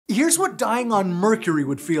Here's what dying on Mercury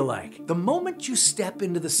would feel like. The moment you step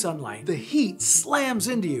into the sunlight, the heat slams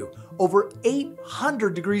into you. Over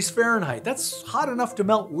 800 degrees Fahrenheit. That's hot enough to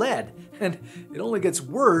melt lead. And it only gets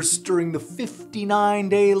worse during the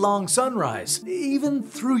 59-day-long sunrise. Even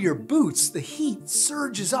through your boots, the heat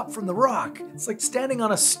surges up from the rock. It's like standing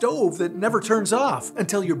on a stove that never turns off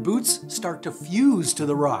until your boots start to fuse to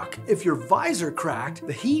the rock. If your visor cracked,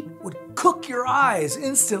 the heat would cook your eyes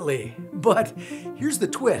instantly. But here's the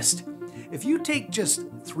twist. If you take just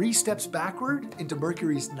 3 steps backward into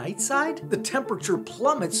Mercury's night side, the temperature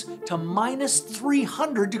plummets to minus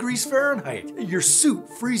 300 degrees Fahrenheit. Your suit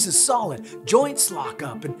freezes solid, joints lock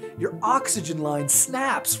up, and your oxygen line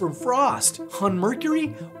snaps from frost. On Mercury,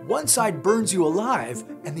 one side burns you alive,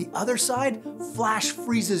 and the other side flash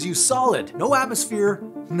freezes you solid. No atmosphere,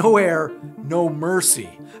 no air, no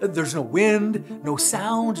mercy. There's no wind, no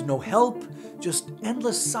sound, no help, just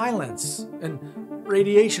endless silence and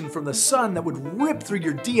radiation from the sun that would rip through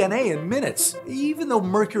your DNA in minutes. Even though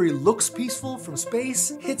Mercury looks peaceful from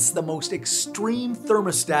space, it's the most extreme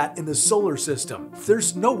thermostat in the solar system.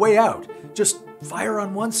 There's no way out. Just fire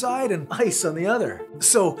on one side and ice on the other.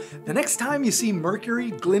 So the next time you see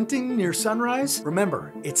Mercury glinting near sunrise,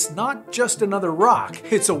 remember, it's not just another rock.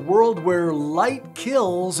 It's a world where light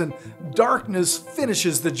kills and darkness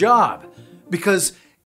finishes the job. Because